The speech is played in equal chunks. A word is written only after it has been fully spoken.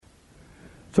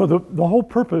So the whole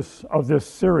purpose of this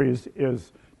series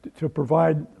is to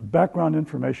provide background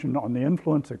information on the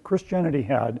influence that Christianity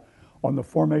had on the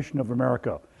formation of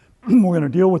America. We're going to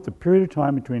deal with the period of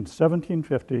time between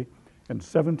 1750 and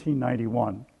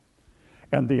 1791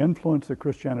 and the influence that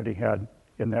Christianity had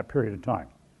in that period of time.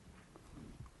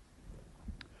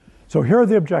 So here are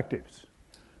the objectives.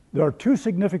 There are two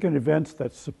significant events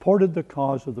that supported the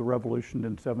cause of the revolution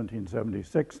in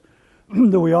 1776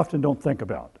 that we often don't think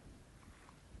about.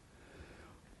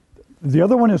 The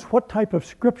other one is what type of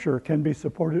scripture can be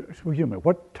supported,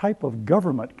 what type of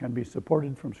government can be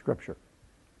supported from scripture?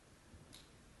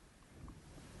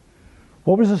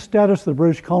 What was the status of the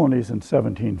British colonies in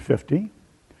 1750?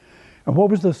 And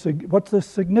what's the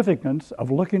significance of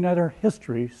looking at our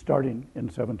history starting in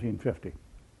 1750? I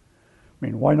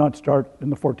mean, why not start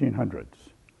in the 1400s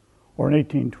or in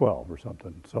 1812 or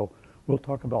something? So we'll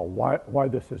talk about why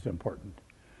this is important.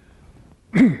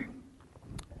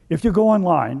 If you go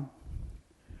online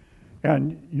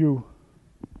and you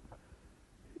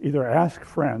either ask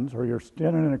friends or you're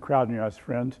standing in a crowd and you ask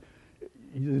friends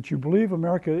that you believe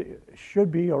America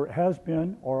should be or has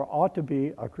been or ought to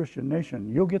be a Christian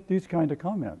nation, you'll get these kind of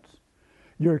comments.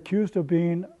 You're accused of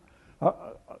being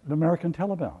the American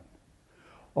Taliban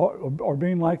or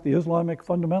being like the Islamic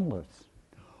fundamentalists,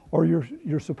 or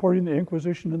you're supporting the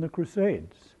Inquisition and the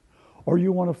Crusades, or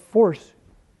you want to force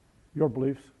your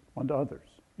beliefs onto others,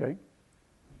 okay?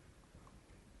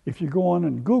 If you go on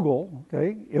and Google,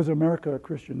 okay, is America a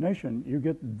Christian nation, you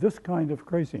get this kind of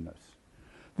craziness.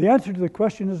 The answer to the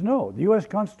question is no. The U.S.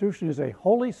 Constitution is a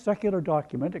wholly secular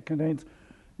document. It contains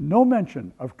no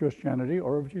mention of Christianity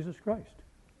or of Jesus Christ.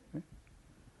 Okay?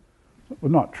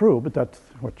 Well, not true, but that's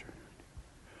what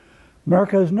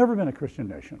America has never been a Christian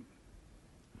nation.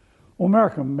 Well,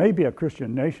 America may be a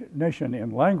Christian nation in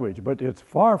language, but it's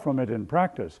far from it in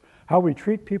practice. How we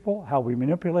treat people, how we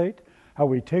manipulate, how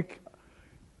we take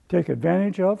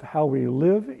advantage of, how we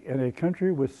live in a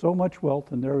country with so much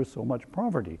wealth and there is so much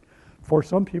poverty. For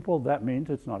some people, that means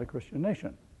it's not a Christian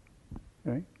nation.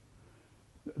 Okay?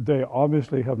 They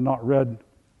obviously have not read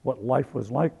what life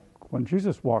was like when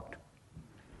Jesus walked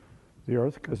the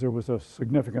earth, because there was a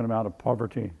significant amount of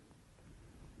poverty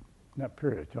in that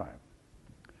period of time.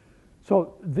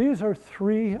 So these are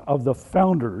three of the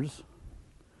founders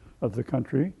of the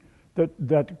country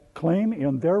that claim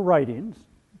in their writings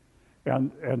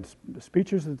and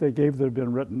speeches that they gave that have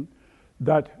been written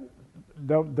that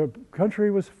the country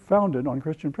was founded on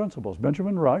Christian principles.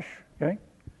 Benjamin Rush, okay,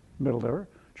 middle there,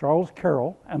 Charles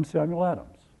Carroll, and Samuel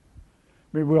Adams.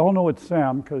 I mean, we all know it's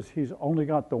Sam because he's only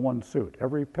got the one suit.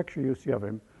 Every picture you see of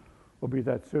him will be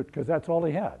that suit because that's all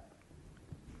he had.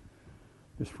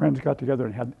 His friends got together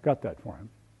and got that for him,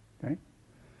 okay?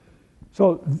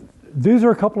 So these are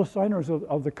a couple of signers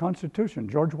of the Constitution,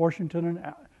 George Washington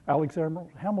and Alexander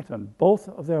Hamilton. Both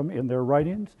of them in their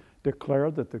writings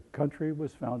declared that the country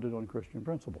was founded on Christian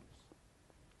principles.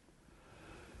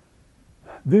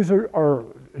 These are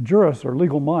jurists or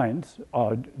legal minds.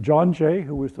 John Jay,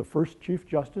 who was the first Chief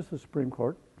Justice of the Supreme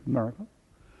Court of America.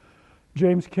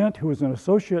 James Kent, who was an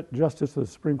Associate Justice of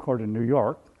the Supreme Court in New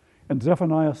York. And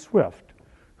Zephaniah Swift,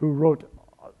 who wrote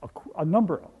a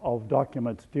number of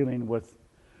documents dealing with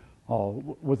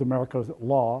America's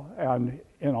law. And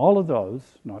in all of those,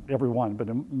 not every one, but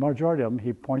a majority of them,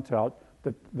 he points out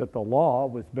that the law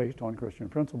was based on Christian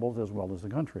principles as well as the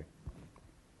country.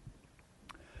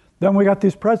 Then we got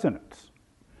these presidents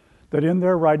that in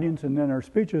their writings and in their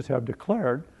speeches have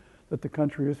declared that the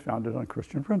country is founded on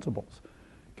Christian principles.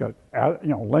 Got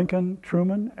Lincoln,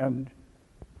 Truman, and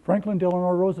Franklin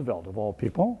Delano Roosevelt, of all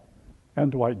people,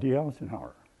 and Dwight D.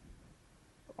 Eisenhower,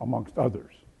 amongst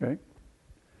others, okay?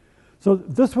 So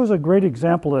this was a great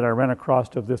example that I ran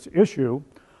across of this issue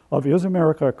of is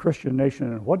America a Christian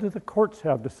nation and what do the courts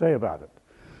have to say about it?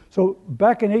 So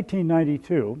back in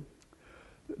 1892,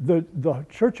 the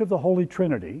Church of the Holy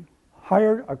Trinity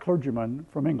hired a clergyman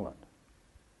from England.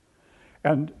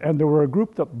 And there were a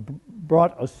group that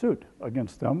brought a suit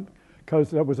against them because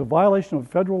there was a violation of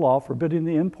federal law forbidding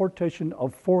the importation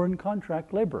of foreign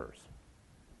contract laborers,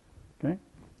 okay?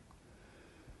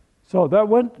 So that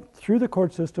went through the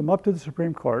court system up to the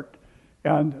Supreme Court,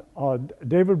 and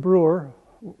David Brewer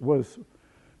was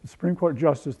the Supreme Court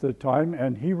Justice at the time,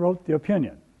 and he wrote the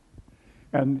opinion.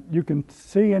 And you can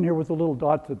see in here with the little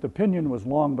dots that the opinion was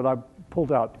long, but I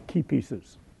pulled out key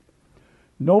pieces.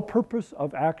 No purpose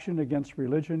of action against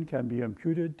religion can be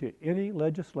imputed to any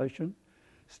legislation,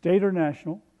 state or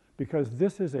national, because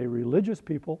this is a religious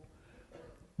people,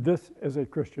 this is a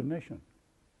Christian nation.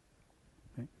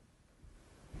 Okay?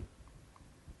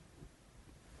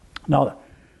 Now,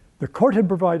 the court had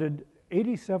provided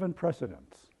 87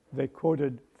 precedents. They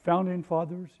quoted founding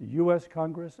fathers, US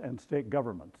Congress, and state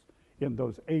governments in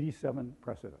those 87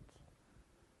 precedents.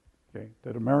 Okay?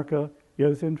 That America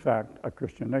is, in fact, a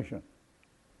Christian nation.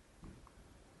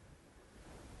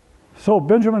 So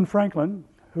Benjamin Franklin,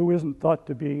 who isn't thought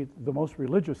to be the most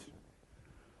religious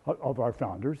of our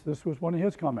founders, this was one of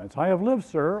his comments. "I have lived,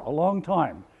 sir, a long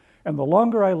time, and the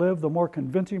longer I live, the more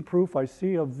convincing proof I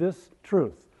see of this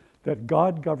truth, that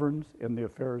God governs in the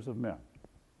affairs of men."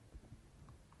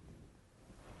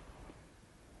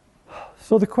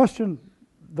 So the question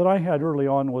that I had early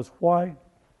on was, why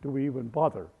do we even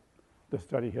bother to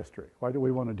study history? Why do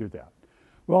we want to do that?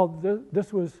 Well,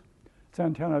 this was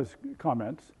Santana's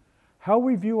comments. "How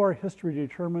we view our history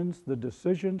determines the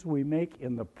decisions we make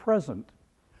in the present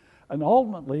and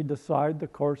ultimately decide the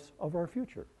course of our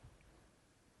future."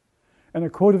 And a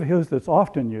quote of his that's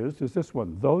often used is this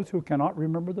one: "Those who cannot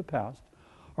remember the past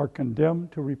are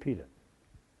condemned to repeat it."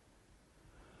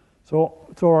 So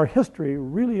our history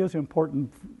really is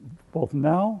important both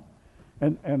now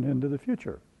and into the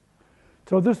future.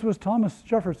 So this was Thomas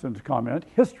Jefferson's comment: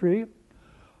 "History,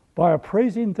 by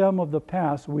appraising them of the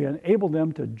past, we enable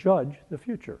them to judge the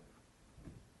future."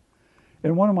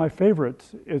 And one of my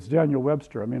favorites is Daniel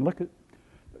Webster. I mean, look at,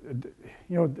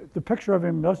 the picture of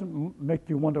him doesn't make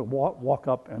you want to walk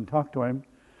up and talk to him,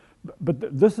 but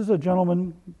this is a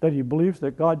gentleman that he believes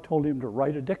that God told him to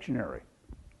write a dictionary.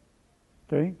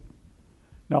 Okay?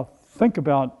 Now think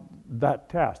about that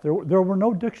task. There were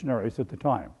no dictionaries at the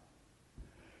time,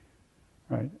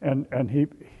 right? And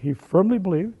he firmly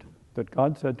believed that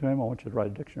God said to him, "I want you to write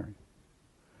a dictionary."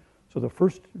 So the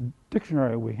first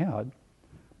dictionary we had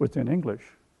was in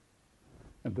English,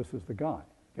 and this is the guy,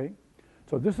 okay?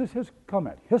 So this is his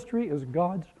comment: "History is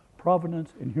God's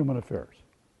providence in human affairs."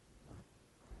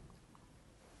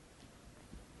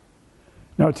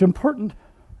 Now it's important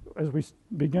as we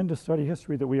begin to study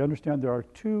history that we understand there are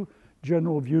two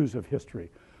general views of history.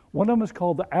 One of them is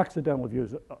called the accidental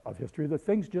views of history, that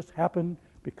things just happen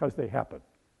because they happen.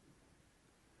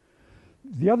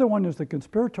 The other one is the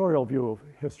conspiratorial view of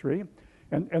history,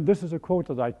 and this is a quote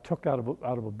that I took out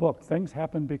of a book: "Things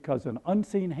happen because an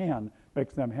unseen hand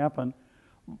makes them happen."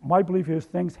 My belief is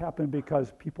things happen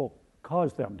because people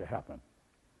cause them to happen,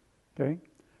 okay?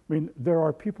 I mean, there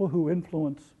are people who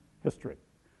influence history.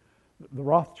 The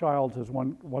Rothschilds is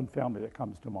one family that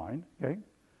comes to mind, okay?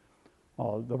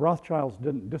 The Rothschilds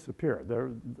didn't disappear.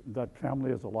 That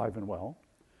family is alive and well.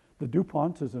 The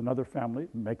DuPonts is another family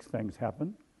that makes things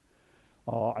happen.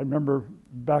 I remember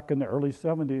back in the early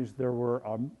 70s, there were,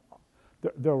 I'm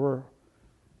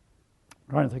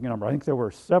trying to think of a number, I think there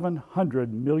were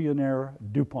 700 millionaire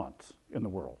DuPonts in the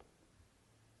world.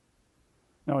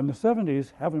 Now in the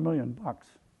 70s,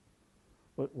 $500,000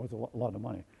 was a lot of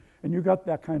money. And you got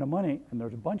that kind of money, and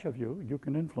there's a bunch of you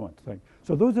can influence things.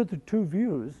 So those are the two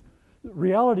views. The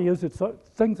reality is it's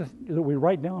things that we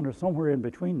write down are somewhere in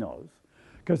between those,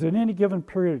 because in any given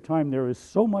period of time, there is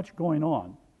so much going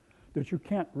on that you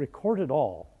can't record it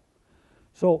all.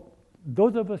 So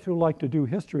those of us who like to do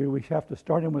history, we have to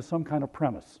start in with some kind of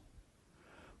premise.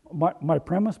 My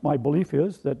premise, my belief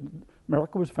is that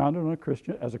America was founded on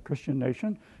as a Christian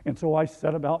nation, and so I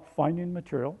set about finding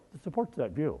material that supports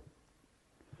that view.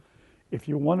 If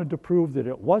you wanted to prove that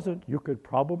it wasn't, you could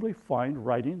probably find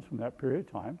writings from that period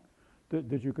of time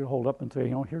that you could hold up and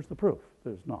say, here's the proof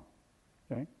that it's not,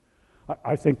 okay?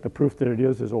 I think the proof that it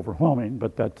is overwhelming,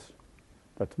 but that's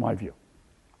my view.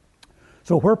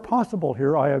 So where possible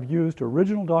here, I have used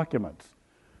original documents,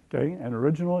 okay, and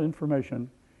original information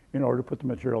in order to put the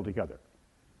material together.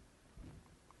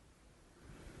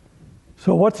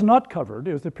 So what's not covered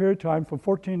is the period of time from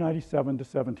 1497 to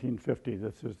 1750.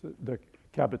 This is the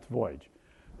Cabot's Voyage.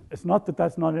 It's not that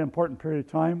that's not an important period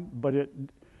of time, but it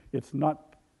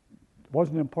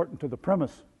wasn't important to the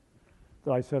premise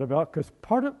that I said about, because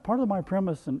part of my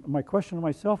premise and my question to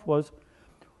myself was,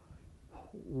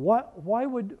 why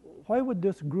would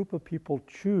this group of people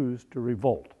choose to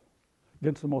revolt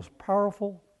against the most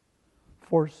powerful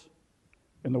force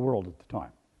in the world at the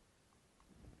time?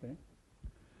 Okay?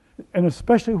 And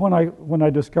especially when I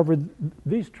discovered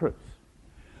these truths.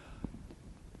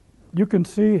 You can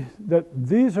see that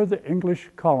these are the English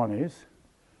colonies.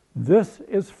 This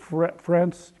is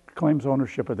France claims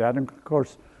ownership of that, and of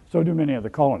course, so do many of the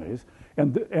colonies.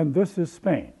 And this is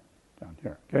Spain down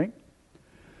here, okay?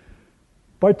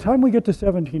 By the time we get to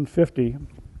 1750,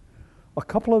 a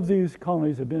couple of these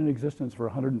colonies have been in existence for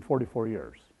 144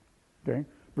 years, okay?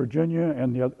 Virginia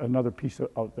and another piece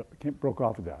that broke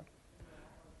off of that.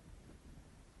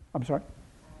 I'm sorry?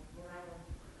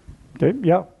 Okay,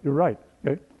 yeah, you're right,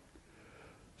 okay?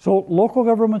 So local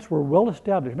governments were well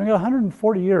established. I mean,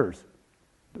 140 years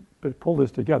to pull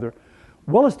this together.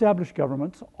 Well-established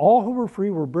governments, all who were free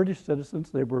were British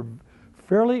citizens. They were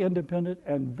fairly independent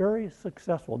and very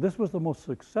successful. This was the most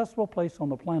successful place on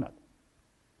the planet.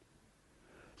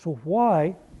 So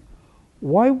why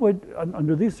would,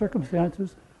 under these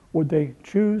circumstances, would they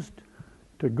choose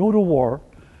to go to war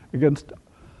against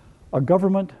a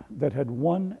government that had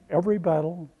won every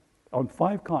battle on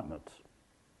 5 continents?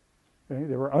 Okay?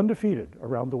 They were undefeated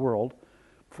around the world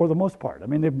for the most part. I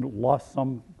mean, they've lost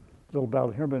some little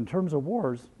battle here, but in terms of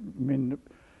wars, I mean,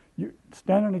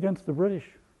 standing against the British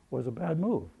was a bad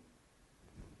move.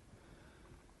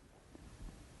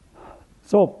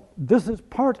 So this is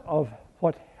part of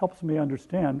what helps me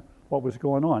understand what was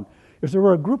going on. Is there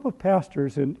were a group of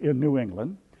pastors in New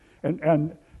England,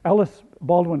 and Alice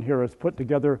Baldwin here has put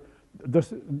together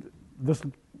this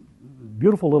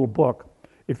beautiful little book.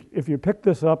 If you pick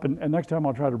this up, and next time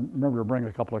I'll try to remember to bring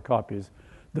a couple of copies,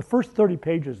 the first 30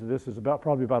 pages of this is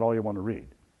probably about all you want to read,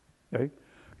 okay?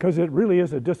 Because it really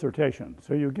is a dissertation.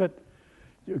 So you get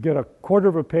a quarter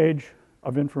of a page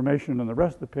of information, and the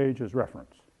rest of the page is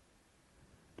reference,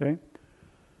 okay?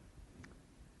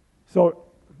 So,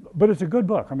 but it's a good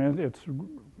book. I mean, it's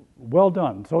well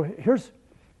done. So here's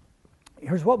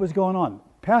what was going on.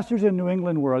 Pastors in New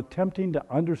England were attempting to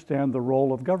understand the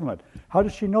role of government. How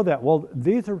does she know that? Well,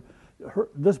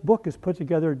 this book is put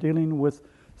together dealing with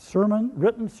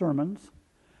written sermons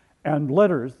and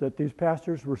letters that these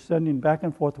pastors were sending back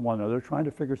and forth to one another, trying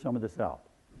to figure some of this out.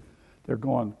 They're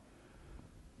going,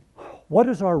 what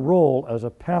is our role as a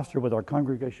pastor with our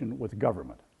congregation with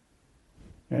government?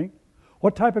 Okay?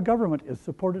 What type of government is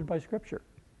supported by Scripture?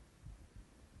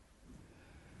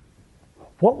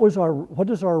 What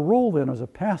is our role then as a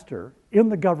pastor in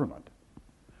the government?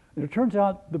 And it turns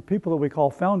out the people that we call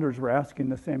founders were asking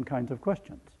the same kinds of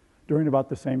questions during about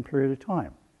the same period of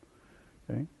time.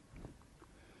 Okay?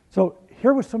 So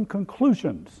here were some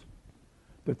conclusions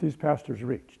that these pastors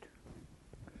reached.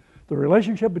 The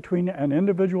relationship between an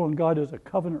individual and God is a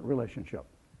covenant relationship.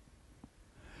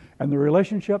 And the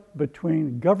relationship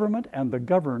between government and the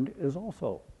governed is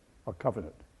also a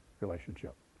covenant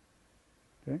relationship.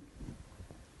 Okay?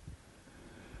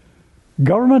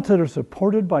 Governments that are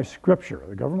supported by Scripture,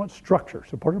 the government structure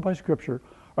supported by Scripture,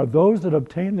 are those that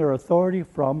obtain their authority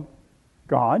from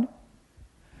God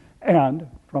and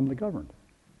from the governed.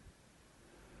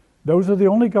 Those are the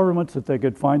only governments that they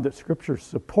could find that Scripture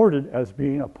supported as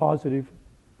being a positive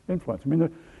influence. I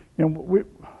mean,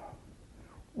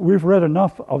 we've read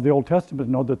enough of the Old Testament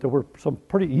to know that there were some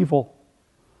pretty evil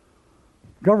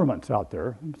governments out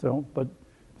there. So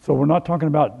we're not talking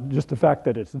about just the fact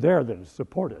that it's there, that it's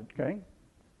supported, okay?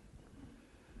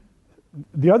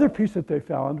 The other piece that they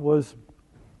found was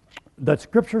that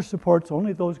Scripture supports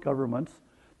only those governments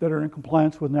that are in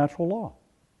compliance with natural law.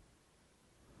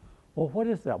 Well, what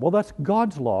is that? Well, that's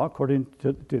God's law, according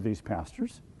to these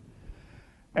pastors.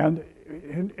 And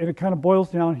it kind of boils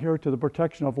down here to the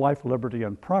protection of life, liberty,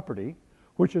 and property,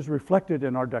 which is reflected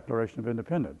in our Declaration of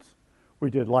Independence. We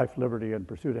did life, liberty, and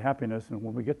pursuit of happiness, and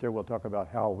when we get there, we'll talk about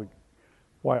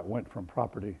why it went from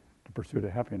property to pursuit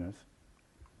of happiness.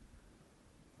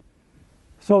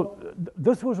 So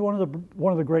this was one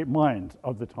of the great minds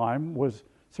of the time was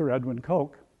Sir Edwin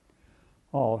Coke.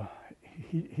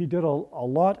 He did a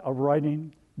lot of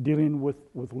writing dealing with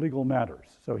legal matters.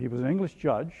 So he was an English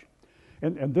judge,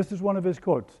 and this is one of his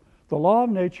quotes. The law of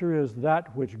nature is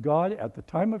that which God at the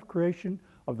time of creation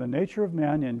of the nature of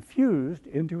man infused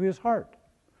into his heart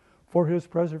for his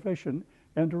preservation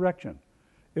and direction.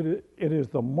 It is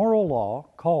the moral law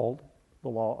called the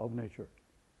law of nature.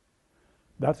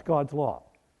 That's God's law.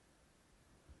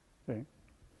 Okay?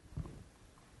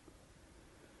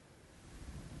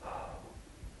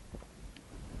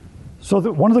 So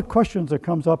one of the questions that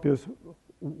comes up is,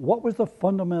 what was the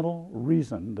fundamental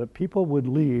reason that people would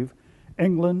leave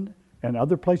England and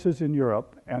other places in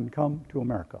Europe and come to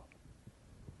America?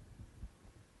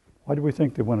 Why do we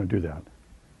think they want to do that?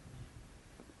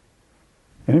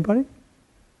 Anybody?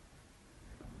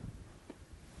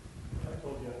 I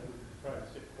told you I would try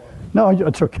to sit quiet. No,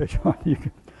 it's okay, John. You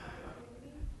can.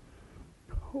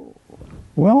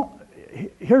 Well,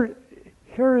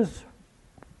 here is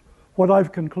what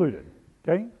I've concluded.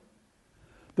 Okay,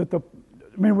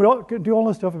 we all can do all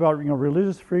this stuff about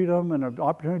religious freedom and an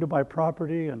opportunity to buy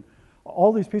property and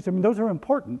all these pieces. I mean, those are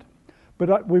important,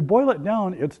 but we boil it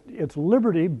down. It's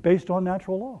liberty based on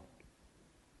natural law.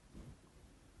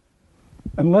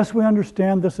 Unless we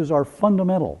understand this is our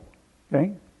fundamental,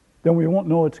 okay, then we won't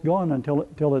know it's gone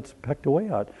until it's pecked away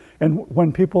at. And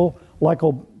when people like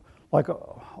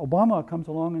Obama comes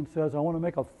along and says, I want to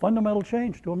make a fundamental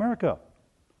change to America.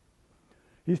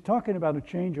 He's talking about a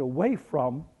change away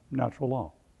from natural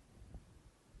law.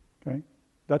 Okay?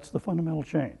 That's the fundamental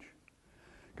change.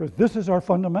 Because this is our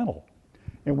fundamental.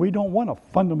 And we don't want a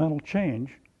fundamental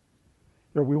change.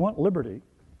 Or we want liberty.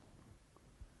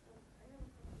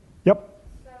 Yep.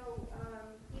 So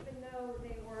even though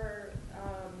they were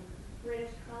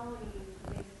British colonies,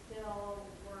 they still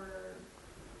were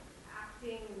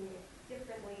acting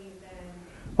differently than...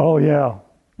 Oh, yeah.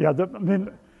 Yeah, I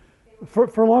mean, for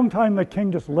a long time, the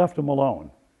king just left them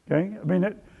alone. Okay? I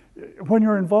mean, when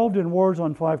you're involved in wars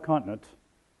on 5 continents,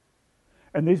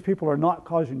 and these people are not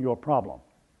causing you a problem.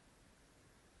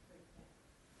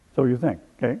 So you think,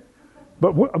 okay?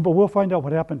 But we'll find out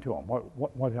what happened to them,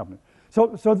 what happened.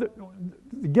 So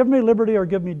give me liberty or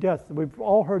give me death. We've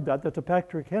all heard that. That's a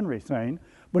Patrick Henry saying.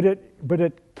 But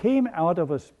it came out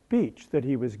of a speech that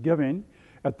he was giving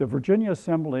at the Virginia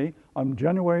Assembly on March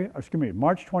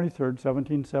 23rd,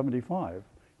 1775,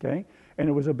 okay? And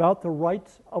it was about the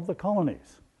rights of the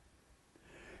colonies.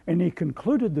 And he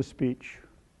concluded the speech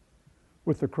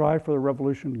with the cry for the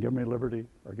revolution, give me liberty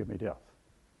or give me death.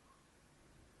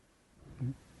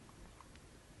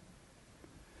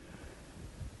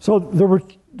 So there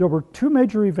were 2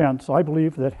 major events, I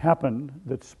believe, that happened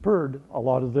that spurred a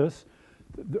lot of this,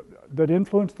 that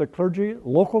influenced the clergy,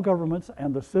 local governments,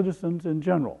 and the citizens in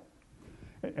general.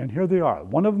 And here they are.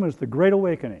 One of them is the Great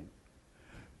Awakening.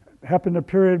 It happened in a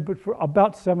period for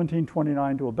about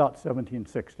 1729 to about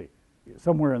 1760,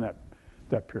 somewhere in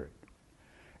that period.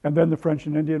 And then the French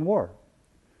and Indian War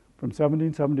from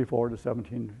 1774 to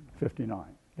 1759,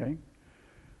 okay?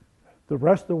 The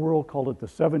rest of the world called it the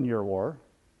 7-Year War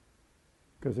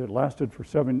because it lasted for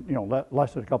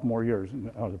lasted a couple more years in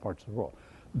other parts of the world.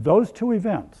 Those 2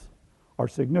 events are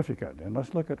significant, and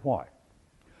let's look at why.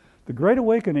 The Great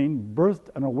Awakening birthed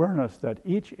an awareness that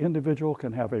each individual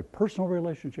can have a personal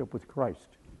relationship with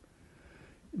Christ,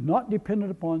 not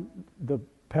dependent upon the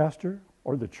pastor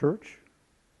or the church,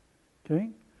 okay?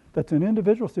 That's an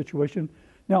individual situation.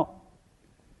 Now,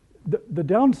 the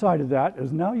downside of that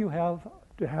is now you have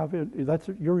to have it, that's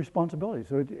your responsibility.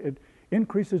 So it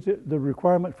increases the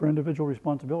requirement for individual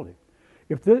responsibility.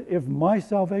 If my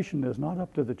salvation is not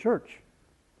up to the church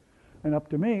and up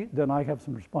to me, then I have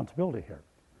some responsibility here.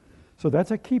 So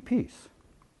that's a key piece.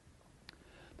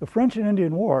 The French and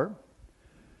Indian War,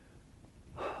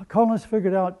 colonists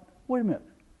figured out, wait a minute,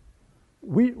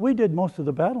 we did most of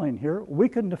the battling here. We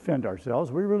can defend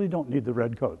ourselves. We really don't need the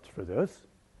redcoats for this.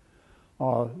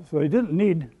 So they didn't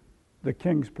need the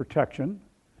king's protection.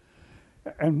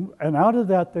 And out of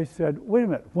that, they said, wait a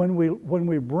minute, when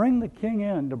we bring the king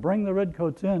in, to bring the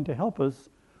redcoats in to help us,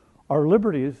 our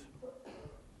liberties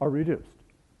are reduced.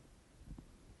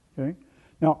 Okay?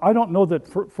 Now, I don't know that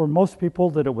for most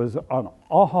people that it was an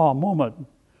aha moment,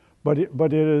 but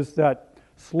it is that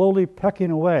slowly pecking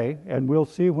away, and we'll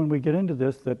see when we get into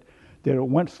this that it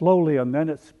went slowly and then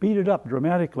it speeded up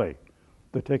dramatically,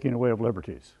 the taking away of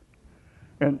liberties.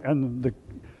 And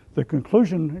the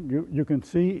conclusion you can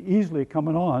see easily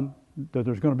coming on that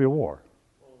there's going to be a war.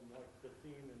 Well, like the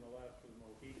theme in the Last of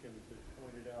the Mohicans that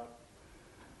pointed out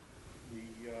the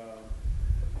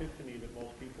epiphany that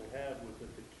most people had was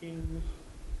that the king's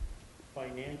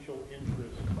financial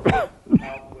interests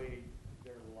outweighed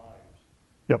their lives.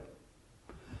 Yep.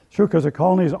 Sure, because the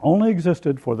colonies only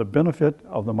existed for the benefit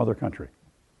of the mother country.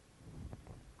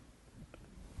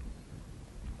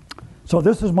 So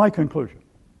this is my conclusion.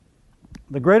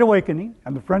 The Great Awakening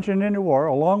and the French and Indian War,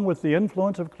 along with the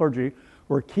influence of clergy,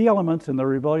 were key elements in the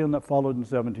rebellion that followed in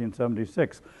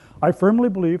 1776. I firmly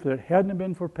believe that if it hadn't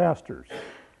been for pastors,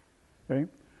 okay,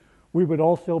 we would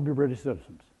all still be British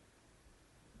citizens.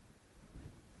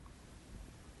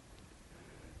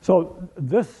 So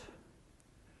this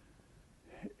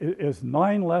is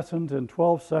 9 lessons in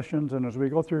 12 sessions, and as we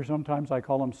go through, sometimes I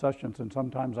call them sessions and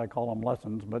sometimes I call them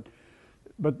lessons, but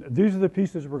these are the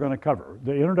pieces we're going to cover.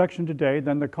 The introduction today,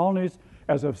 then the colonies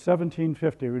as of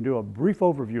 1750. We do a brief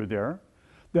overview there.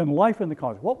 Then life in the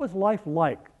colonies. What was life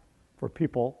like for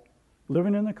people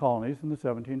living in the colonies in the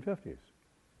 1750s?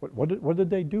 What did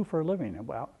they do for a living?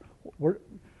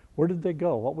 Where did they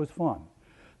go? What was fun?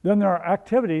 Then there are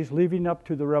activities leading up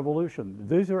to the revolution.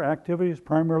 These are activities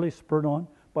primarily spurred on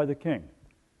by the king.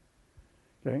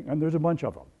 Okay, and there's a bunch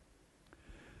of them.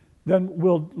 Then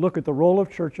we'll look at the role of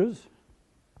churches,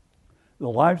 the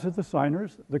lives of the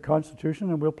signers, the Constitution,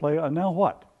 and we'll play a now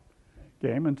what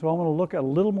game. And so I'm going to look at a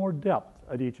little more depth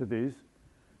at each of these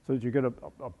so that you get a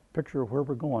picture of where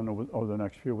we're going over the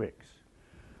next few weeks.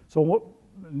 So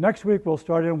next week we'll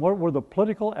start in what were the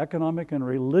political, economic, and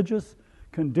religious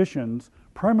conditions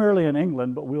primarily in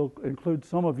England, but we'll include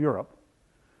some of Europe,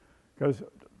 because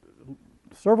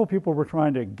several people were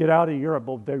trying to get out of Europe,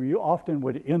 but they often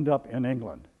would end up in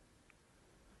England,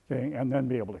 okay, and then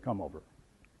be able to come over.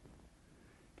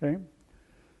 Okay,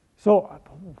 so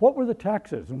what were the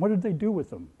taxes, and what did they do with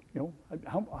them? You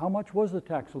know, how much was the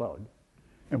tax load,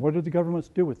 and what did the governments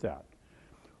do with that?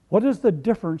 What is the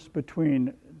difference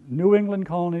between New England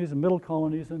colonies, middle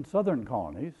colonies, and southern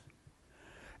colonies?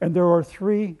 And there are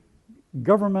three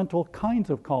governmental kinds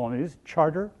of colonies: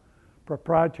 charter,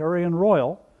 proprietary, and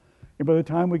royal. And by the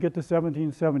time we get to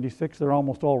 1776, they're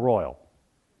almost all royal,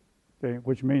 okay,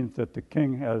 which means that the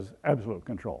king has absolute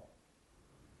control.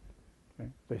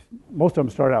 Okay? Most of them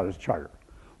start out as charter.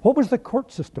 What was the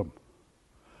court system?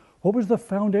 What was the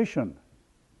foundation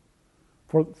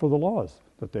for the laws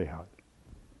that they had?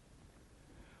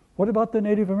 What about the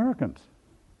Native Americans?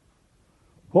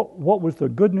 What was the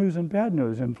good news and bad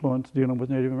news influence dealing with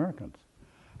Native Americans?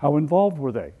 How involved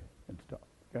were they and stuff,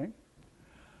 okay?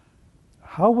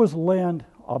 How was land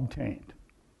obtained?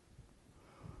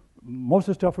 Most of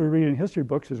the stuff we read in history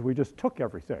books is we just took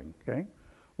everything, okay?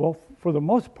 Well, for the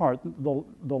most part,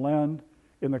 the land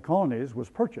in the colonies was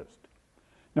purchased.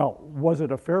 Now, was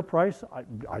it a fair price?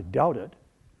 I doubt it,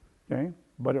 okay?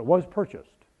 But it was purchased.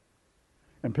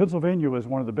 And Pennsylvania was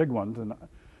one of the big ones, and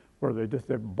where they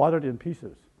bought it in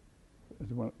pieces as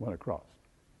it went across.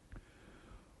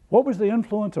 What was the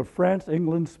influence of France,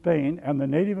 England, Spain, and the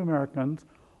Native Americans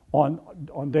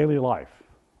on daily life?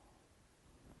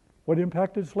 What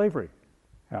impact did slavery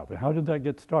have, and how did that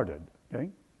get started?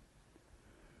 Okay,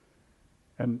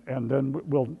 and then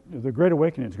the Great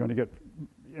Awakening is going to get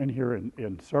in here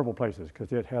in several places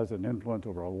because it has an influence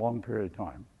over a long period of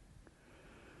time.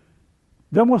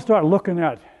 Then we'll start looking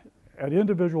at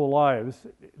individual lives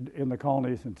in the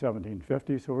colonies in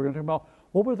 1750. So we're going to talk about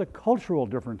what were the cultural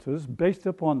differences based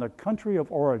upon the country of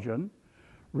origin,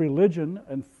 religion,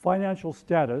 and financial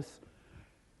status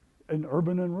in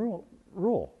urban and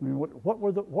rural. I mean, what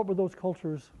were those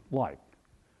cultures like?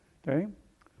 Okay,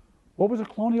 what was a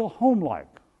colonial home like?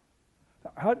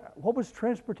 What was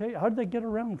transportation? How did they get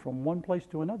around from one place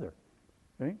to another?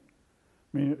 Okay.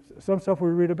 I mean, some stuff we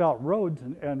read about roads,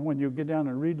 and when you get down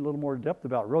and read a little more depth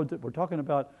about roads, we're talking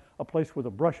about a place where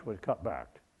the brush was cut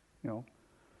back, you know.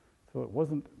 So it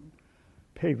wasn't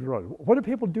paved road. What did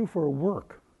people do for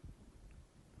work?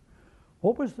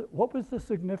 What was the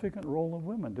significant role of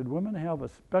women? Did women have a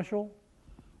special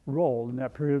role in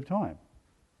that period of time?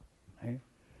 Okay?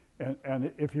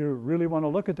 And if you really want to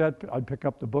look at that, I'd pick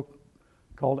up the book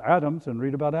called Adams and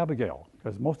read about Abigail,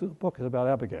 because most of the book is about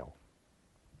Abigail.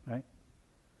 Okay?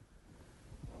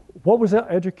 What was that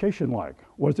education like?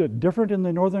 Was it different in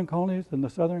the northern colonies than the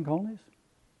southern colonies?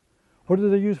 What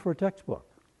did they use for a textbook?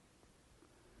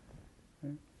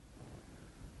 Okay.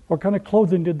 What kind of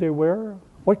clothing did they wear?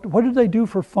 What did they do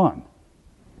for fun?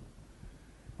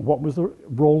 What was the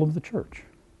role of the church,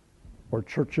 or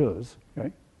churches?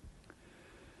 Okay.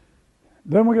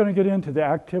 Then we're going to get into the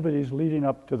activities leading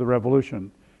up to the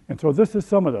Revolution. And so this is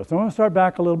some of those. So I'm going to start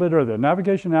back a little bit earlier.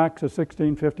 Navigation Acts of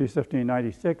 1650,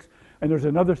 1796. And there's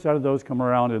another set of those come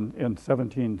around in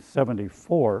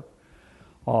 1774.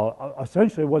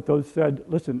 Essentially what those said,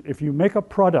 listen, if you make a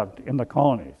product in the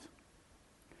colonies,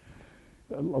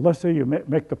 let's say you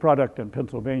make the product in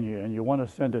Pennsylvania and you want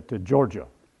to send it to Georgia,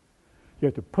 you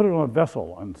have to put it on a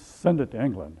vessel and send it to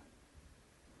England,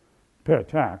 pay a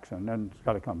tax, and then it's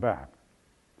got to come back.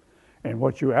 And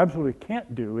what you absolutely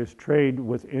can't do is trade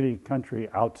with any country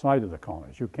outside of the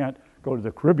colonies. You can't go to the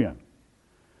Caribbean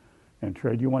and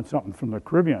trade. You want something from the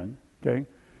Caribbean, okay?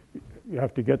 You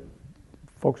have to get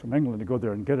folks from England to go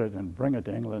there and get it and bring it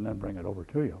to England and then bring it over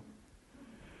to you.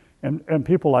 And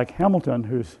people like Hamilton,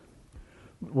 who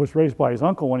was raised by his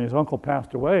uncle, when his uncle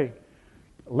passed away,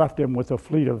 left him with a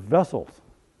fleet of vessels.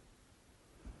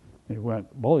 He went,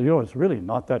 well, you know, it's really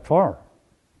not that far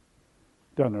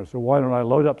down there, so why don't I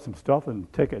load up some stuff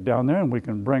and take it down there and we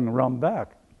can bring rum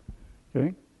back,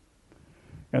 okay?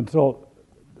 And so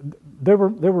they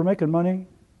were making money,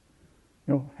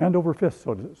 you know, hand over fist,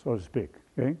 so to speak,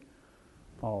 okay?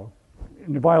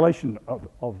 In violation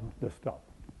of this stuff.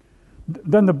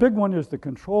 Then the big one is the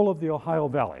control of the Ohio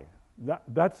Valley.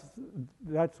 That's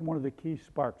one of the key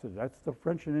sparks. That's the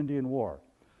French and Indian War.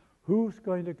 Who's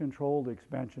going to control the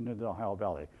expansion into the Ohio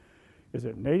Valley? Is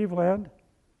it native land,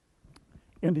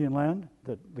 Indian land,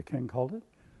 that the king called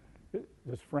it?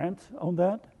 Does France own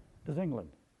that? Does England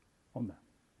own that?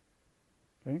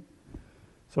 Okay,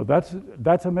 so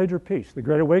that's a major piece. The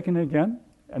Great Awakening again,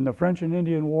 and the French and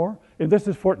Indian War. And this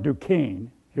is Fort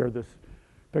Duquesne here. This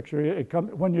picture.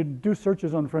 When you do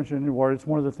searches on the French and Indian War, it's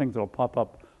one of the things that'll pop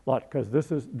up lot, because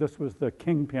this was the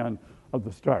kingpin of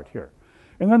the start here.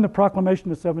 And then the proclamation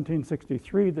of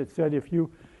 1763 that said if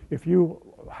you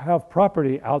have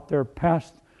property out there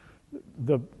past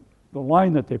the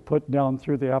line that they put down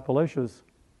through the Appalachians,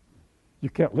 you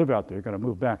can't live out there, you're going to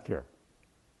move back here.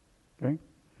 Okay?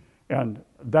 And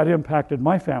that impacted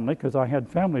my family, because I had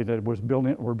family that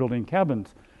were building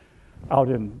cabins out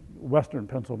in western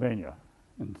Pennsylvania.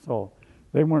 And so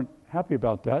they weren't happy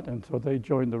about that, and so they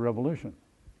joined the revolution.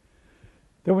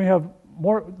 Then we have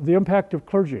the impact of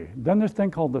clergy. Then this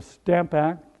thing called the Stamp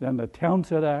Act, then the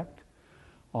Townshend Act,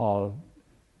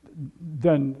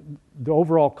 then the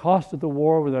overall cost of the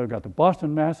war, where they've got the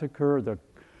Boston Massacre, the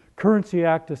Currency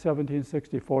Act of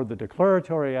 1764, the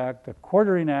Declaratory Act, the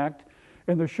Quartering Act,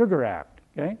 and the Sugar Act,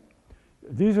 okay?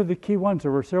 These are the key ones.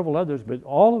 There were several others, but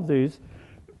all of these,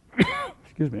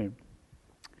 excuse me,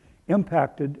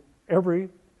 impacted every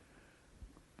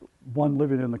one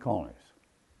living in the colonies.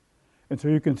 And so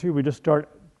you can see we just start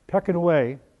pecking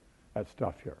away at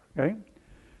stuff here, okay?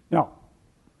 Now,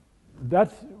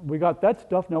 we got that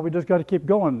stuff. Now we just got to keep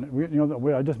going.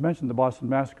 I just mentioned the Boston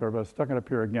Massacre, but I stuck it up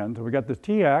here again. So we got the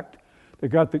Tea Act. They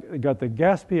got the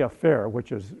Gaspee Affair,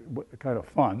 which is kind of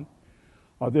fun.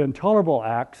 The Intolerable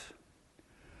Acts.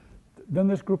 Then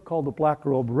this group called the Black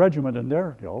Robe Regiment in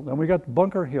their deal. Then we got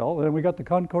Bunker Hill. Then we got the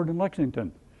Concord and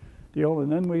Lexington deal.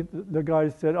 And then the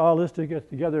guys said, oh, let's get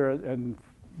together and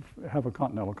have a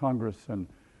Continental Congress and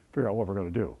figure out what we're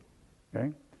going to do.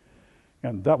 Okay?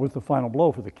 And that was the final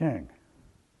blow for the king.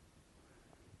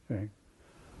 Okay?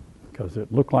 Because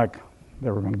it looked like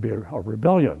there were going to be a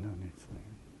rebellion. And he'd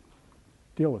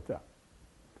deal with that.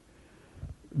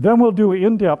 Then we'll do an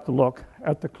in-depth look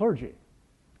at the clergy.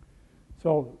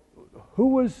 So who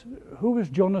was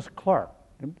Jonas Clark?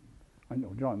 I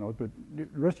know John knows, but the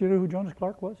rest of you know who Jonas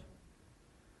Clark was?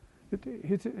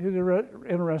 He's an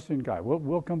interesting guy.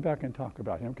 We'll come back and talk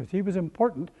about him because he was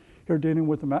important here dealing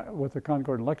with the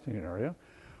Concord and Lexington area.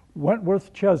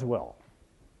 Wentworth Cheswell.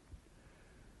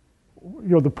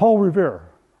 The Paul Revere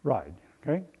ride,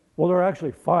 okay? Well, there are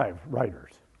actually 5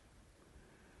 riders.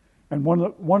 And one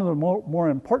of the more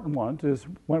important ones is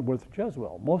Wentworth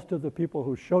Cheswell. Most of the people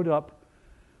who showed up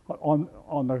on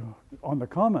the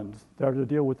commons there to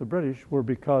deal with the British were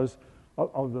because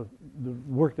of the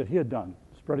work that he had done,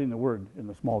 spreading the word in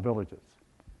the small villages.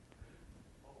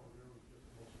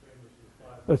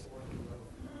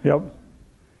 Yep.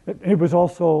 He was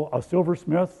also a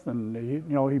silversmith, and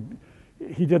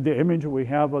he did the image that we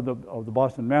have of the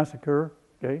Boston Massacre.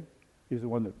 Okay, he's the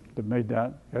one that made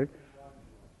that. Okay.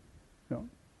 Yeah.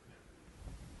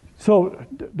 So,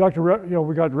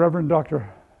 we got Reverend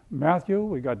Dr. Matthew,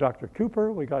 we got Dr.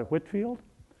 Cooper, we got Whitfield,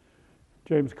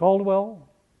 James Caldwell,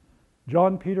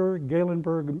 John Peter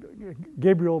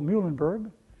Gabriel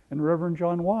Muhlenberg, and Reverend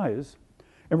John Wise.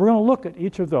 And we're going to look at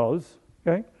each of those,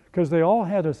 okay, because they all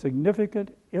had a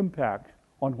significant impact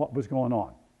on what was going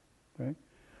on. Okay?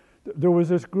 There was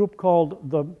this group called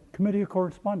the Committee of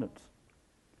Correspondence,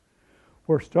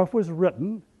 where stuff was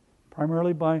written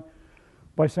primarily by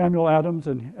Samuel Adams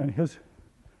and his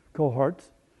cohorts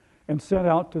and sent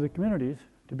out to the communities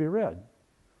to be read.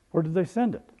 Where did they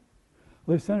send it?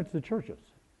 They sent it to the churches.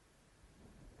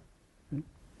 Okay.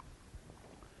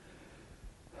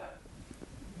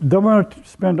 Then we're going to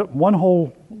spend one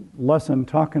whole lesson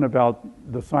talking about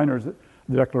the signers of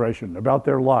the Declaration, about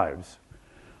their lives,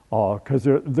 because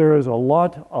there is a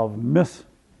lot of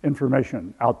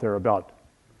misinformation out there about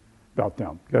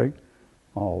them, okay?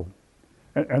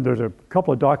 And there's a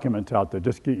couple of documents out that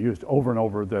just get used over and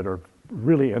over that are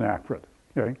really inaccurate,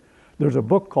 okay? There's a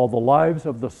book called The Lives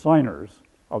of the Signers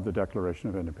of the Declaration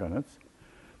of Independence.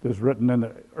 That's written in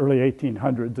the early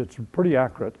 1800s. It's pretty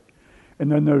accurate.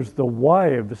 And then there's The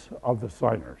Wives of the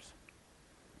Signers,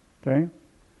 okay?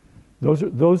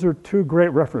 Those are 2 great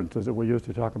references that we use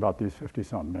to talk about these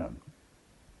 50-some men.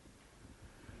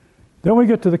 Then we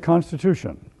get to the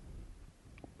Constitution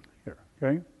here,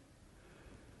 okay?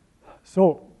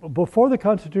 So before the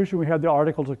Constitution, we had the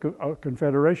Articles of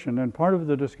Confederation, and part of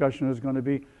the discussion is going to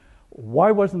be,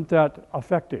 why wasn't that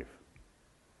effective?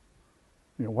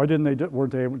 Why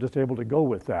weren't they just able to go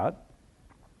with that?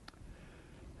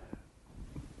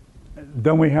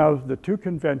 Then we have the 2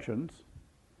 conventions.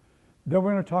 Then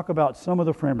we're going to talk about some of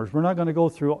the framers. We're not going to go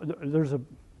through.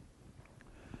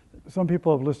 Some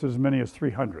people have listed as many as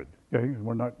 300. Okay,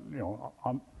 we're not.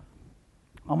 I'm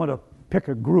going to pick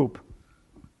a group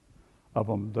of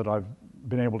them that I've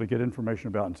been able to get information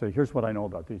about and say, here's what I know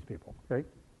about these people. Okay.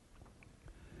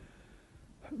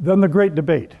 Then the great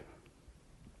debate: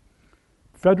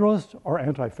 Federalist or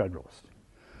anti-Federalist?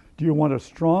 Do you want a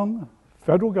strong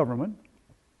federal government,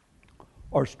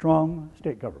 or strong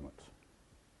state governments?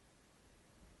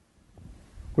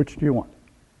 Which do you want?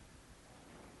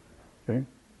 Okay?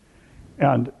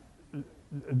 And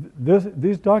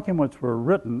these documents were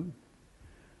written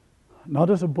not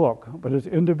as a book, but as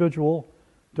individual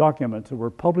documents that were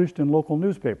published in local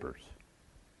newspapers.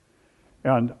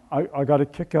 And I got a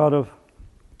kick out of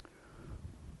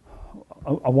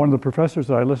one of the professors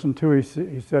that I listened to.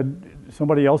 He said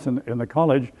somebody else in the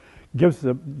college gives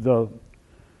the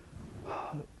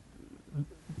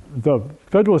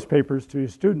Federalist Papers to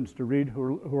students to read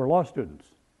who are law students.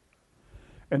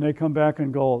 And they come back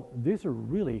and go, these are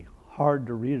really hard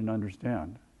to read and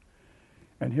understand.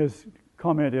 And his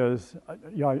comment is,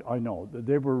 yeah, I know, that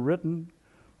they were written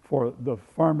for the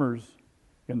farmers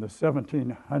in the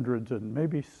 1700s, and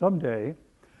maybe someday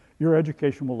your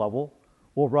educational level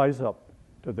will rise up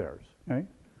to theirs. Okay?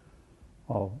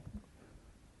 I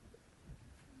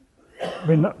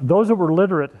mean, those that were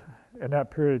literate in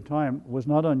that period of time was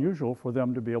not unusual for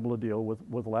them to be able to deal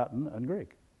with Latin and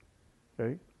Greek.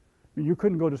 Okay? I mean, you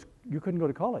couldn't go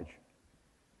to college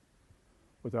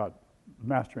without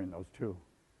mastering those two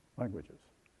languages.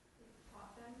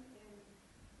 Taught them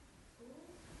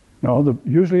in school? No,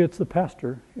 usually it's the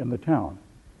pastor in the town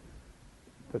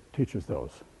that teaches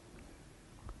those.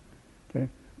 Okay?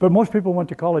 But most people went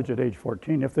to college at age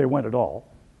 14, if they went at all.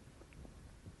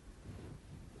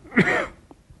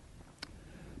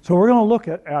 So we're going to look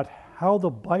at how the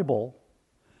Bible,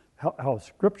 how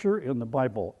Scripture in the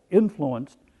Bible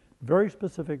influenced very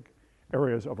specific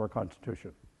areas of our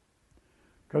Constitution.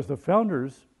 Because the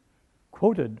founders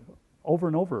quoted over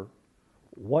and over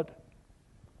what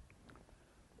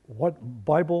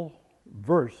Bible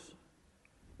verse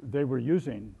they were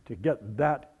using to get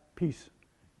that piece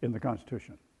in the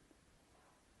Constitution.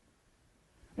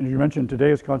 And you mentioned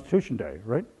today is Constitution Day,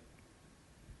 right?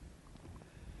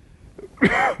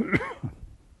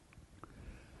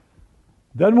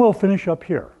 Then we'll finish up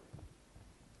here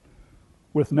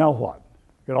with now what?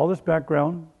 Get all this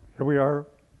background. Here we are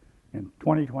in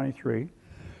 2023.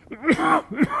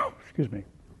 Excuse me.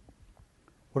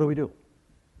 What do we do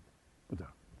with that?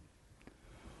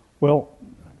 Well,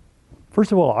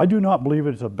 first of all, I do not believe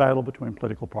it's a battle between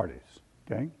political parties.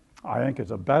 Okay? I think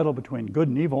it's a battle between good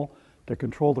and evil to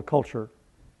control the culture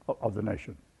of the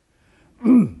nation.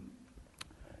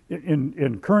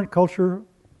 In current culture,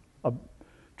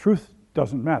 truth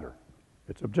doesn't matter.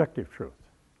 It's objective truth.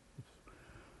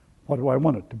 What do I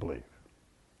want it to believe?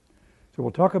 So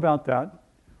we'll talk about that.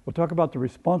 We'll talk about the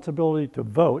responsibility to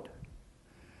vote.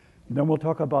 And then we'll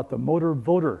talk about the motor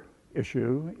voter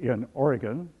issue in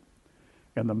Oregon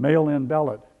and the mail-in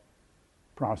ballot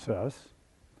process.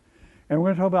 And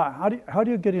we're going to talk about how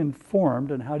do you get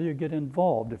informed and how do you get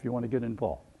involved if you want to get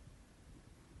involved.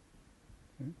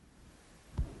 Okay.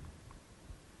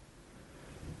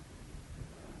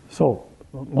 So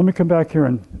let me come back here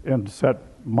and set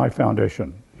my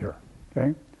foundation here.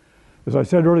 Okay. As I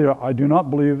said earlier, I do not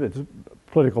believe it's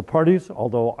political parties,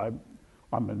 although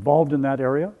I'm involved in that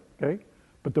area. Okay.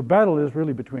 But the battle is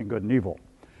really between good and evil.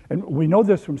 And we know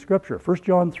this from Scripture. 1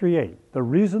 John 3:8. The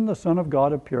reason the Son of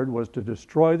God appeared was to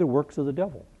destroy the works of the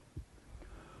devil.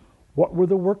 What were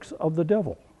the works of the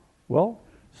devil? Well,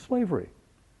 slavery.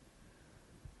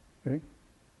 Okay?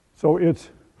 So it's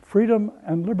freedom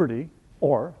and liberty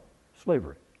or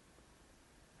slavery.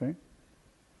 Okay?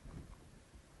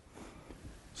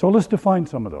 So let's define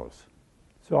some of those.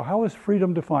 So how is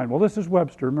freedom defined? Well, this is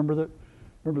Webster. Remember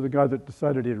the guy that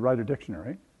decided he'd write a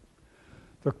dictionary?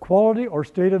 The quality or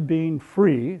state of being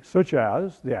free, such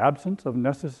as the absence of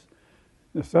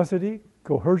necessity,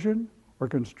 coercion, or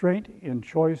constraint in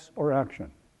choice or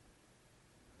action.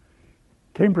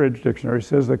 Cambridge Dictionary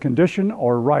says the condition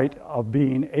or right of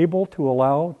being able to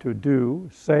allow, to do,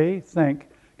 say, think,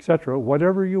 etc.,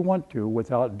 whatever you want to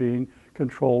without being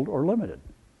controlled or limited.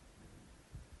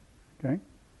 Okay?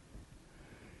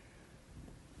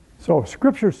 So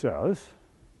Scripture says,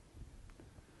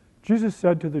 Jesus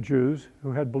said to the Jews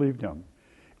who had believed him,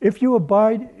 if you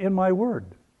abide in my word,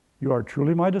 you are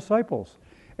truly my disciples,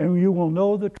 and you will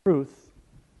know the truth,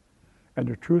 and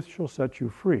the truth shall set you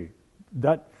free.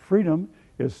 That freedom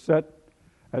is set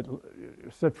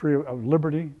free of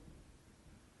liberty,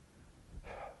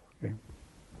 okay.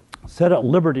 Set at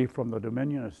liberty from the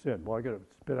dominion of sin. Well, I got to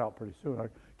spit out pretty soon. I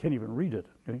can't even read it.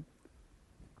 Okay?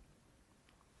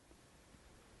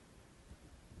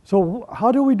 So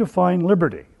how do we define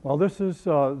liberty? Well, this is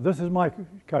my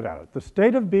cut at it. The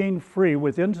state of being free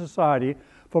within society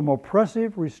from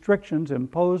oppressive restrictions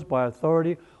imposed by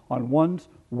authority on one's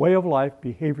way of life,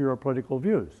 behavior, or political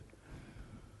views.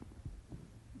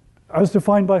 As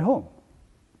defined by whom?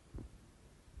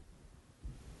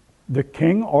 the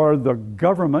king or the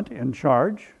government in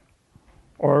charge,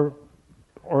 or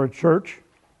a church,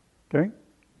 okay?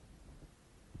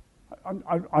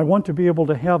 I want to be able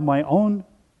to have my own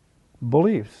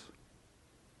beliefs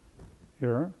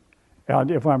here,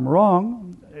 and if I'm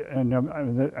wrong, and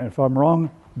if I'm wrong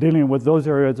dealing with those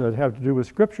areas that have to do with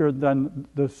Scripture, then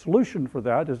the solution for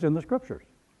that is in the Scriptures.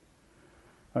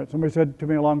 Right? Somebody said to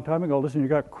me a long time ago, listen, you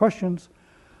got questions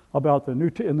about in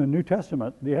the New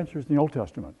Testament, the answer's in the Old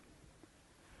Testament.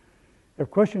 If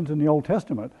questions in the Old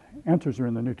Testament, answers are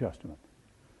in the New Testament.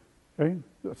 Okay?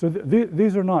 So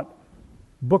these are not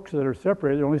books that are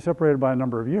separated, they're only separated by a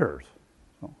number of years.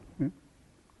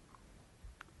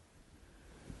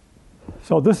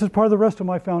 So this is part of the rest of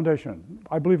my foundation.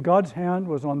 I believe God's hand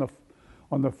was on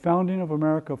the founding of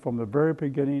America from the very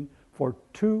beginning for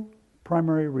two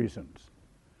primary reasons.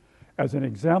 As an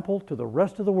example to the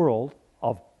rest of the world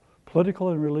of political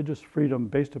and religious freedom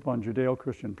based upon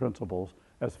Judeo-Christian principles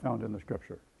as found in the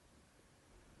Scripture.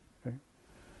 Okay?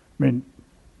 I mean,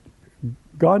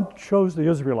 God chose the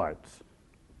Israelites.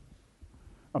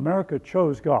 America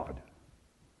chose God.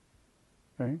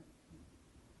 Okay?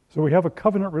 So we have a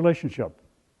covenant relationship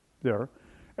there.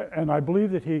 And I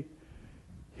believe that he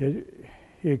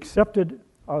accepted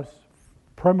us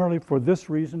primarily for this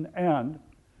reason and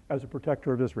as a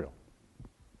protector of Israel.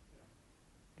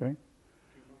 Okay?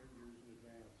 200 years in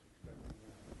advance, expecting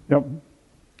that. Yep.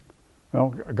 Well,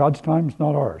 God's time's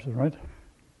not ours, right?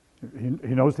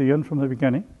 He knows the end from the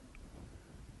beginning.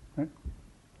 Right?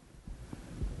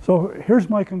 So here's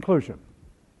my conclusion.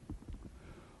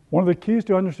 One of the keys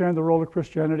to understand the role of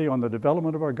Christianity on the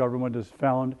development of our government is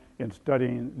found in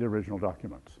studying the original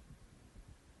documents.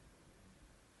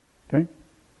 Okay?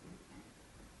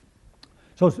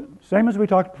 So same as we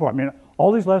talked before. I mean,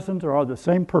 all these lessons are the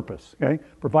same purpose, okay?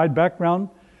 Provide background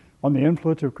on the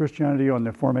influence of Christianity on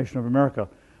the formation of America.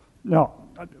 Now,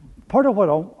 part of what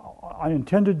I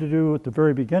intended to do at the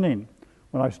very beginning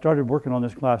when I started working on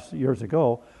this class years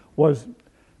ago was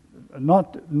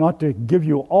not to give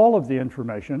you all of the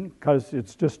information because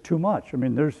it's just too much. I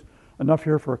mean, there's enough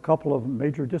here for a couple of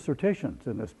major dissertations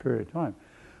in this period of time.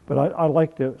 But I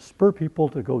like to spur people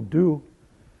to go do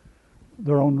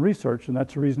their own research, and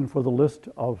that's the reason for the list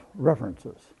of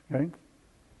references, okay?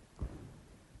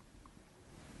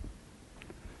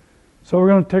 So we're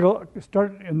going to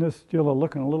start in this deal of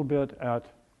looking a little bit at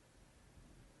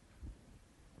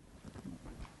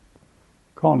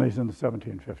colonies in the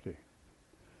 1750s.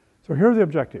 So here are the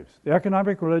objectives. The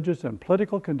economic, religious, and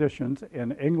political conditions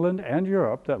in England and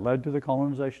Europe that led to the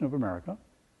colonization of America.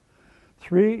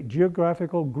 3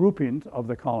 geographical groupings of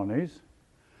the colonies.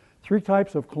 3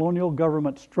 types of colonial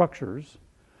government structures.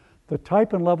 The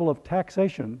type and level of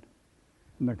taxation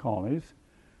in the colonies.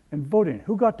 And voting.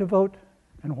 Who got to vote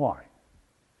and why?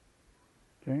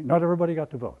 Okay, not everybody got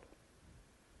to vote.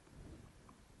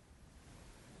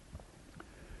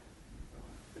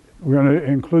 We're going to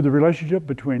include the relationship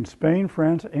between Spain,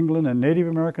 France, England, and Native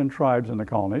American tribes in the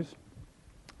colonies,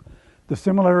 the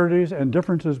similarities and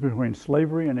differences between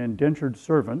slavery and indentured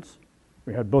servants,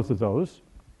 we had both of those,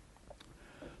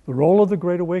 the role of the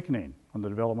Great Awakening on the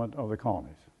development of the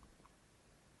colonies.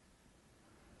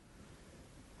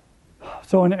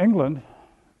 So in England,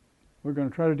 we're going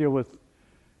to try to deal with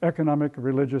economic,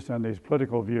 religious, and these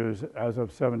political views as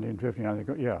of 1750, I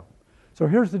think, yeah. So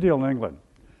here's the deal in England.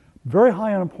 Very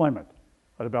high unemployment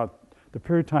at about the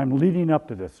period of time leading up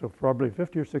to this, so probably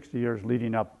 50 or 60 years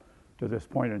leading up to this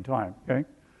point in time, okay?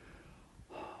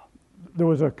 There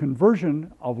was a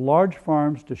conversion of large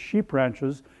farms to sheep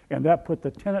ranches, and that put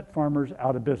the tenant farmers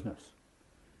out of business,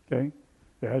 okay?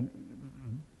 They had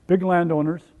big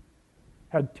landowners,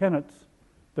 had tenants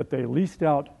that they leased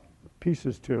out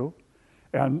pieces to,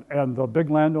 and the big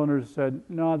landowners said,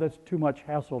 no, that's too much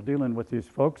hassle dealing with these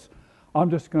folks. I'm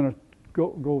just going to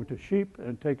go to sheep, and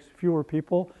it takes fewer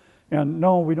people, and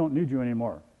no, we don't need you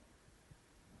anymore.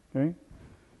 Okay?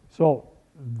 So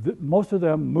most of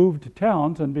them moved to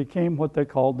towns and became what they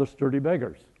called the sturdy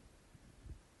beggars.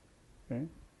 Okay?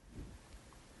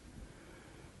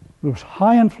 There was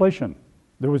high inflation.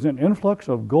 There was an influx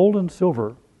of gold and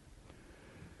silver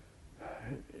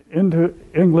into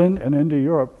England and into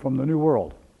Europe from the New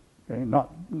World. Okay?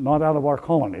 Not out of our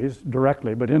colonies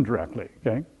directly, but indirectly.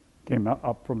 Okay? Came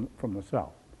up from the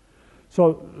south.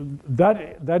 So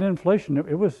that inflation,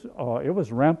 it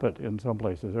was rampant in some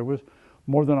places. It was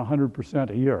more than 100%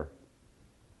 a year.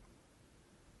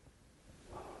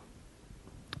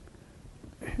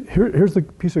 Here's the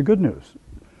piece of good news.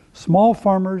 Small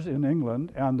farmers in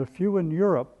England and the few in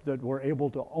Europe that were able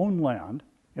to own land,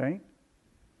 okay,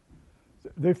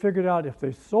 they figured out if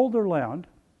they sold their land,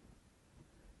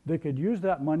 they could use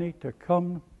that money to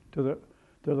come to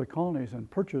the colonies and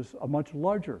purchase a much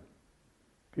larger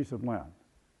piece of land.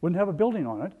 Wouldn't have a building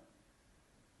on it,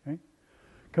 okay?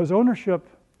 Because ownership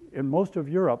in most of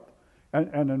Europe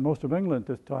and in most of England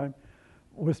at this time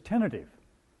was tentative.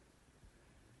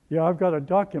 Yeah, I've got a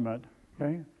document,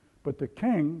 okay, but the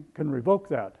king can revoke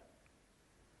that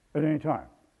at any time.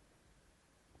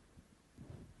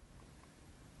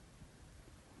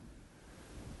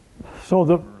 So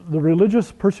the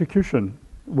religious persecution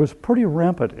was pretty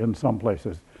rampant in some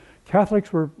places.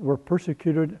 Catholics were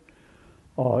persecuted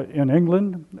in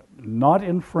England, not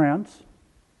in France,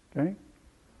 okay,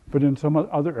 but in some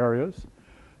other areas.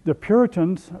 The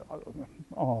Puritans,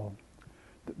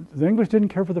 the English didn't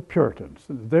care for the Puritans.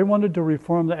 They wanted to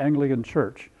reform the Anglican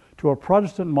Church to a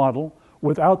Protestant model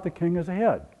without the king as a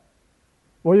head.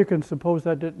 Well, you can suppose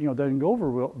that didn't go over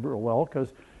real well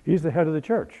because he's the head of the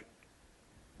church.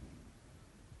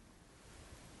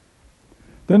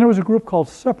 Then there was a group called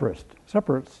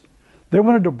Separatists. They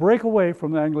wanted to break away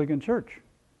from the Anglican Church.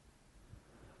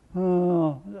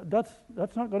 That's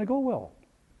not going to go well.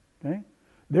 Okay?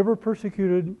 They were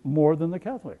persecuted more than the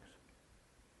Catholics.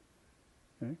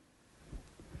 Okay?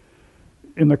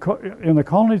 In the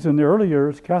colonies in the early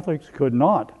years, Catholics could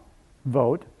not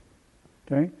vote,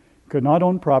 okay? Could not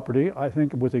own property, I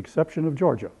think with the exception of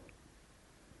Georgia.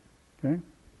 Okay?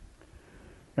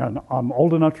 And I'm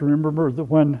old enough to remember that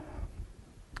when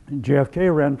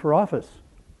JFK ran for office,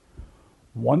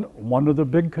 one of the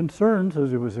big concerns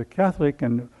is he was a Catholic,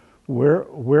 and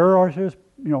where are his,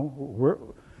 where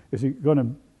is he going to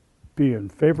be in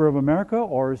favor of America,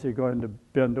 or is he going to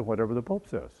bend to whatever the Pope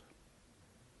says?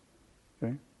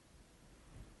 Okay.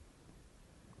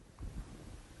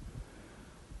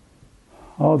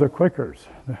 Oh, the Quakers.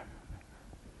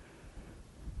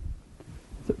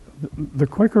 The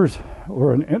Quakers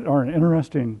are an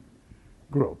interesting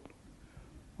group.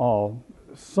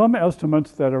 Some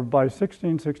estimates that are by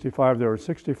 1665 there were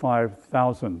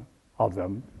 65,000 of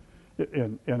them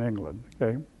in England.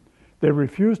 Okay, they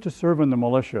refused to serve in the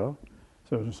militia,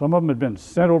 so some of them had been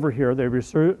sent over here. They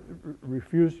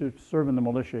refused to serve in the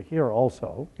militia here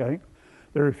also. Okay,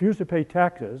 they refused to pay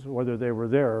taxes whether they were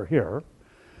there or here,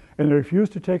 and they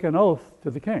refused to take an oath to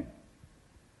the king.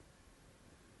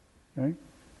 Okay.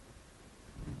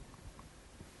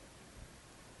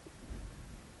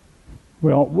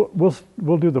 Well,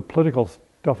 we'll do the political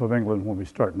stuff of England when we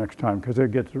start next time because it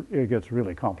gets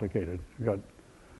really complicated. We've got